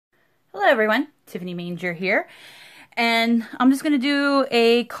Hello everyone, Tiffany Manger here, and I'm just going to do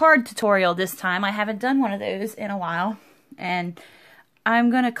a card tutorial this time. I haven't done one of those in a while, and I'm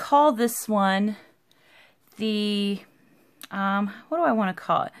going to call this one the, what do I want to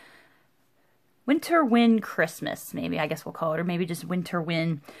call it? Winter Wind Christmas, maybe, I guess we'll call it, or maybe just Winter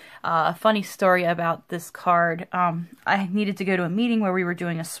Wind. Funny story about this card. I needed to go to a meeting where we were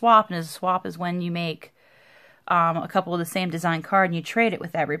doing a swap, and a swap is when you make a couple of the same design card and you trade it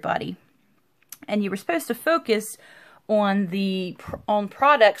with everybody. And you were supposed to focus on the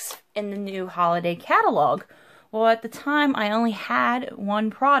products in the new holiday catalog. Well, at the time, I only had one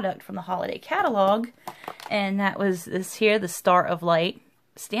product from the holiday catalog, and that was this here, the Star of Light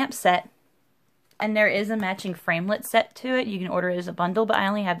stamp set. And there is a matching framelit set to it. You can order it as a bundle, but I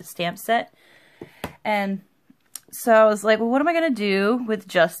only have the stamp set. And so I was like, well, what am I going to do with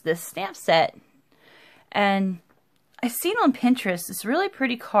just this stamp set? And I seen on Pinterest this really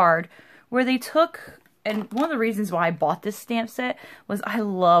pretty card where they took, and one of the reasons why I bought this stamp set was I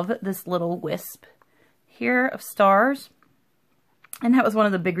love this little wisp here of stars. And that was one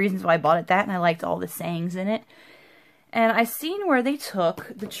of the big reasons why I bought it, that, and I liked all the sayings in it. And I seen where they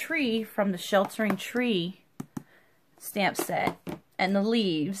took the tree from the Sheltering Tree stamp set and the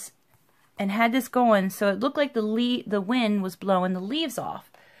leaves and had this going so it looked like the wind was blowing the leaves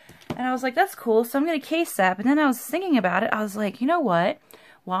off. And I was like, that's cool, so I'm going to case that. But then I was thinking about it. I was like, you know what?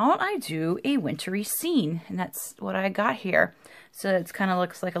 Why don't I do a wintry scene? And that's what I got here. So it kind of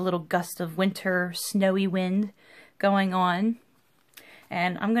looks like a little gust of winter, snowy wind going on.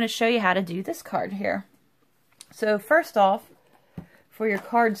 And I'm going to show you how to do this card here. So first off, for your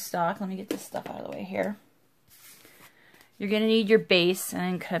cardstock, let me get this stuff out of the way here. You're going to need your base, and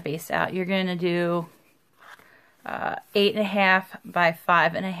then cut a base out. You're going to do 8.5 by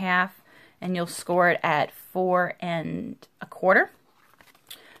 5.5, and you'll score it at 4 1/4.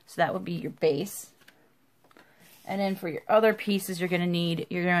 So that would be your base. And then for your other pieces, you're going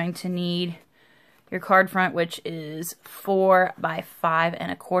to need your card front, which is 4 by 5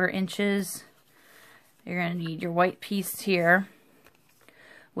 1/4 inches. You're going to need your white piece here,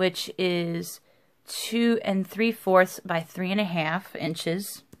 which is 2 3/4 by 3.5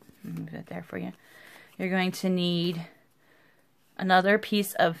 inches. Let me put that there for you. You're going to need another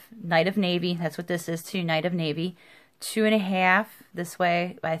piece of Night of Navy. That's what this is too, Night of Navy. 2.5 this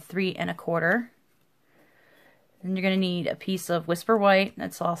way by 3 1/4. Then you're going to need a piece of Whisper White.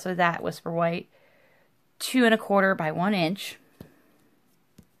 That's also that Whisper White. 2 1/4 by 1 inch.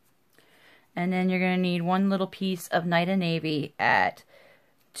 And then you're going to need one little piece of Night of Navy at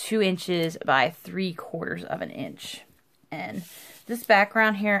 2 inches by 3/4 of an inch. And this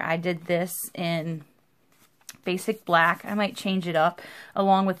background here, I did this in basic black. I might change it up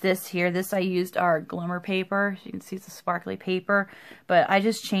along with this here. This I used our glimmer paper. You can see it's a sparkly paper, but I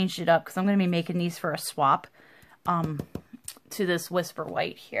just changed it up because I'm going to be making these for a swap to this Whisper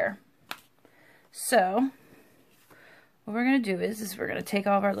White here. So what we're going to do is we're going to take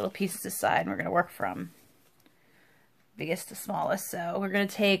all of our little pieces aside and we're going to work from biggest to smallest. So we're going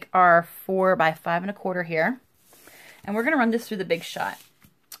to take our 4 by 5 1/4 here, and we're going to run this through the Big Shot.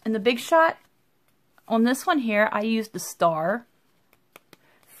 And the Big Shot, on this one here, I used the star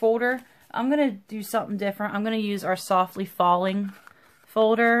folder. I'm going to do something different. I'm going to use our Softly Falling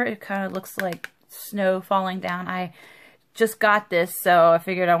folder. It kind of looks like snow falling down. I just got this, so I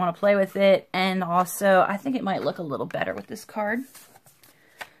figured I want to play with it. And also, I think it might look a little better with this card.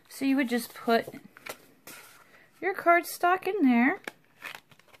 So you would just put your cardstock in there.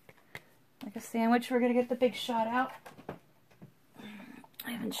 Like a sandwich. We're going to get the Big Shot out.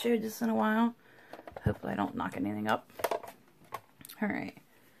 I haven't showed this in a while. Hopefully I don't knock anything up. Alright.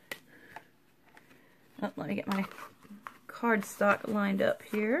 Oh, let me get my cardstock lined up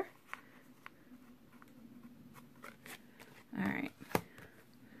here. Alright.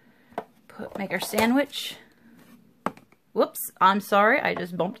 Make our sandwich. Whoops, I'm sorry, I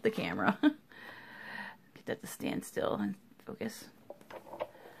just bumped the camera. Get that to stand still and focus.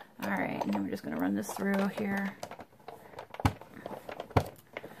 Alright, and then we're just going to run this through here.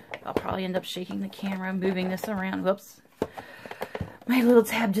 I'll probably end up shaking the camera, moving this around. Whoops. My little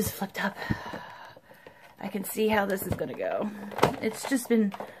tab just flipped up. I can see how this is going to go. It's just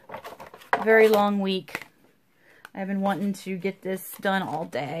been a very long week. I've been wanting to get this done all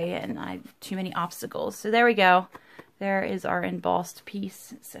day, and I have too many obstacles. So there we go. There is our embossed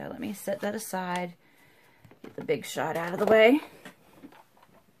piece. So let me set that aside. Get the Big Shot out of the way.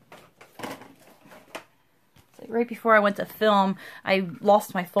 Right before I went to film, I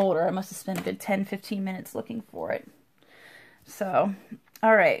lost my folder. I must have spent a good 10-15 minutes looking for it. So,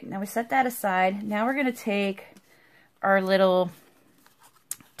 alright, now we set that aside. Now we're going to take our little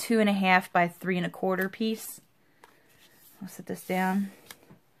 2.5 by 3.25 piece. I'll set this down.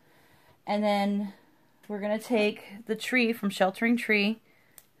 And then we're going to take the tree from Sheltering Tree.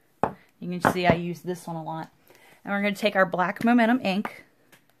 You can see I use this one a lot. And we're going to take our black Momentum ink.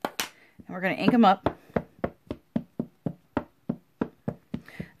 And we're going to ink them up.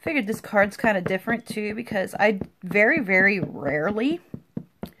 Figured this card's kind of different too, because I very, very rarely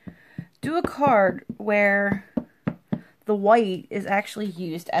do a card where the white is actually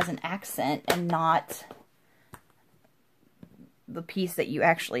used as an accent and not the piece that you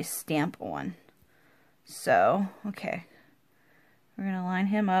actually stamp on. So, okay. We're going to line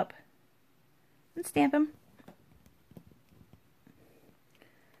him up and stamp him.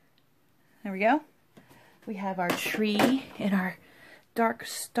 There we go. We have our tree in our dark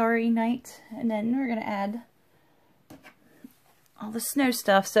starry night, and then we're going to add all the snow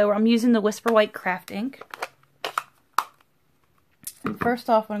stuff. So I'm using the Whisper White craft ink. And first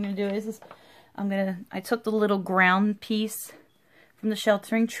off, what I'm going to do is I took the little ground piece from the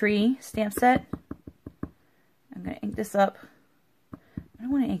Sheltering Tree stamp set. I'm going to ink this up. I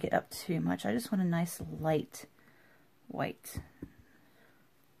don't want to ink it up too much. I just want a nice light white.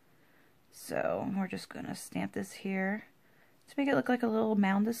 So we're just going to stamp this here to make it look like a little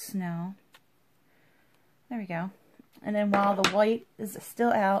mound of snow. There we go. And then while the white is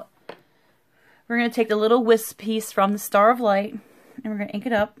still out, we're going to take the little wisp piece from the Star of Light and we're going to ink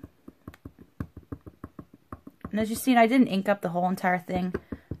it up. And as you see, I didn't ink up the whole entire thing,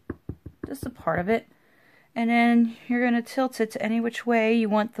 just a part of it. And then you're going to tilt it to any which way you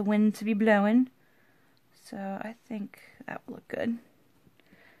want the wind to be blowing. So I think that will look good.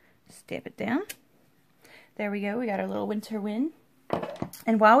 Stamp it down. There we go. We got our little winter wind.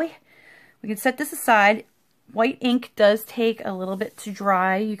 And while we can set this aside, white ink does take a little bit to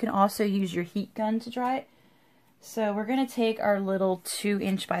dry. You can also use your heat gun to dry it. So we're going to take our little 2"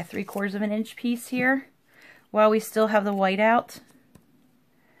 by 3/4 inch piece here while we still have the white out.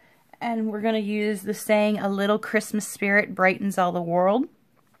 And we're going to use the saying, "A little Christmas spirit brightens all the world."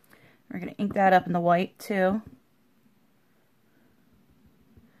 We're going to ink that up in the white too.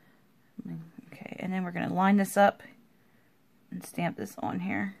 Okay, and then we're going to line this up and stamp this on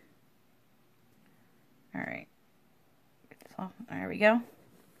here. Alright. Get this off. There we go.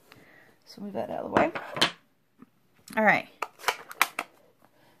 So move that out of the way. Alright.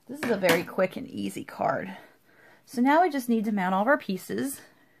 This is a very quick and easy card. So now we just need to mount all of our pieces.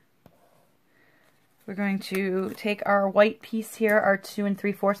 We're going to take our white piece here, our 2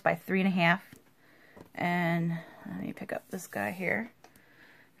 3/4 by 3.5. And let me pick up this guy here.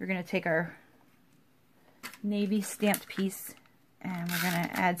 We're going to take our navy stamped piece and we're going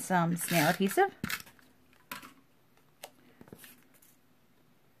to add some snail adhesive.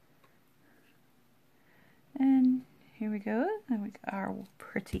 And here we go. And we got our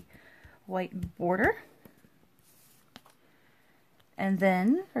pretty white border. And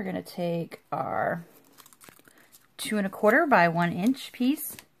then we're going to take our 2 1/4 by 1 inch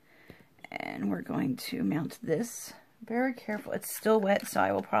piece and we're going to mount this. Very careful. It's still wet, so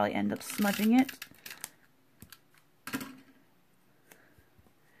I will probably end up smudging it.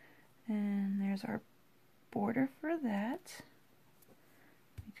 And there's our border for that.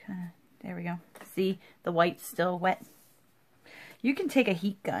 There we go. See, the white's still wet. You can take a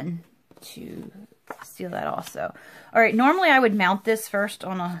heat gun to seal that also. Alright, normally I would mount this first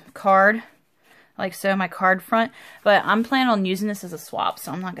on a card, like so, my card front, but I'm planning on using this as a swap,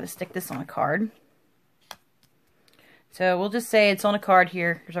 so I'm not going to stick this on a card. So we'll just say it's on a card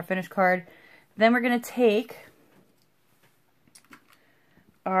here. Here's our finished card. Then we're going to take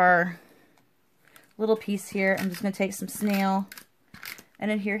our little piece here. I'm just going to take some snail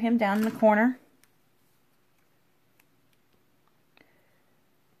and adhere him down in the corner.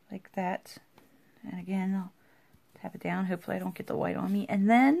 Like that. And again, I'll tap it down. Hopefully I don't get the white on me. And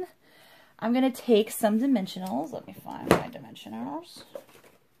then I'm going to take some dimensionals. Let me find my dimensionals.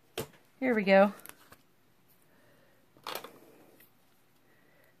 Here we go.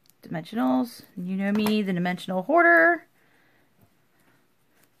 Dimensionals. You know me, the dimensional hoarder.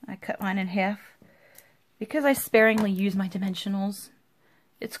 I cut mine in half because I sparingly use my dimensionals.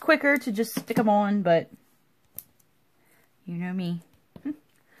 It's quicker to just stick them on, but you know me.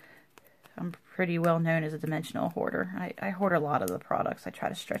 I'm pretty well known as a dimensional hoarder. I hoard a lot of the products. I try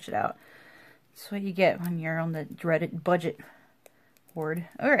to stretch it out. That's what you get when you're on the dreaded budget hoard.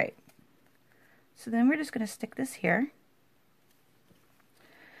 Alright. So then we're just going to stick this here.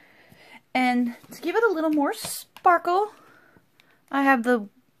 And to give it a little more sparkle, I have the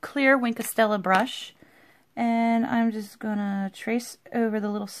clear Wink of Stella brush. And I'm just going to trace over the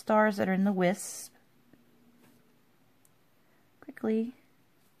little stars that are in the wisp. Quickly.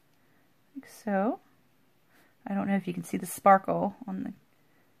 like so. I don't know if you can see the sparkle on the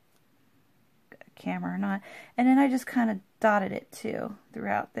camera or not. And then I just kind of dotted it too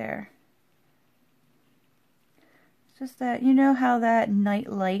throughout there. It's just that, you know how that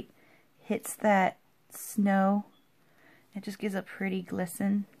night light hits that snow? It just gives a pretty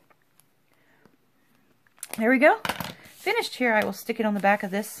glisten. There we go. Finished here. I will stick it on the back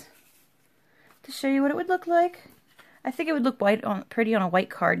of this to show you what it would look like. I think it would look pretty on a white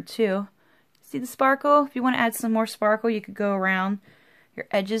card too. See the sparkle? If you want to add some more sparkle, you could go around your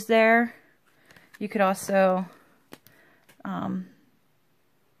edges there. You could also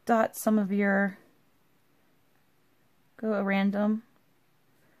dot some of your, go a random.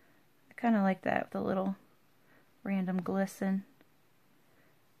 I kind of like that with a little random glisten.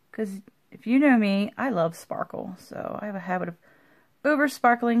 Because if you know me, I love sparkle. So I have a habit of over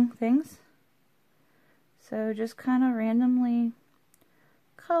sparkling things. So just kind of randomly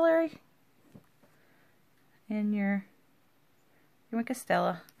color in your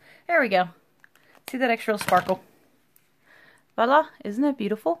Castella. There we go. See that extra sparkle? Voila! Isn't it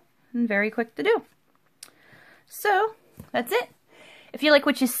beautiful? And very quick to do. So, that's it. If you like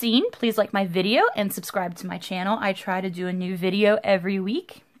what you've seen, please like my video and subscribe to my channel. I try to do a new video every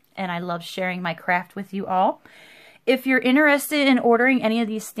week, and I love sharing my craft with you all. If you're interested in ordering any of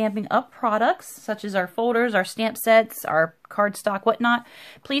these Stampin' Up products, such as our folders, our stamp sets, our cardstock, whatnot,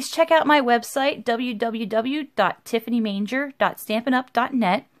 please check out my website,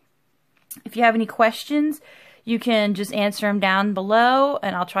 www.tiffanymanger.stampinup.net. If you have any questions, you can just answer them down below,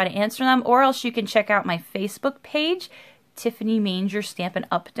 and I'll try to answer them, or else you can check out my Facebook page, Tiffany Manger Stampin'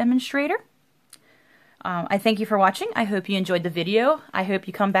 Up Demonstrator. I thank you for watching. I hope you enjoyed the video. I hope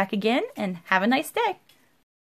you come back again, and have a nice day.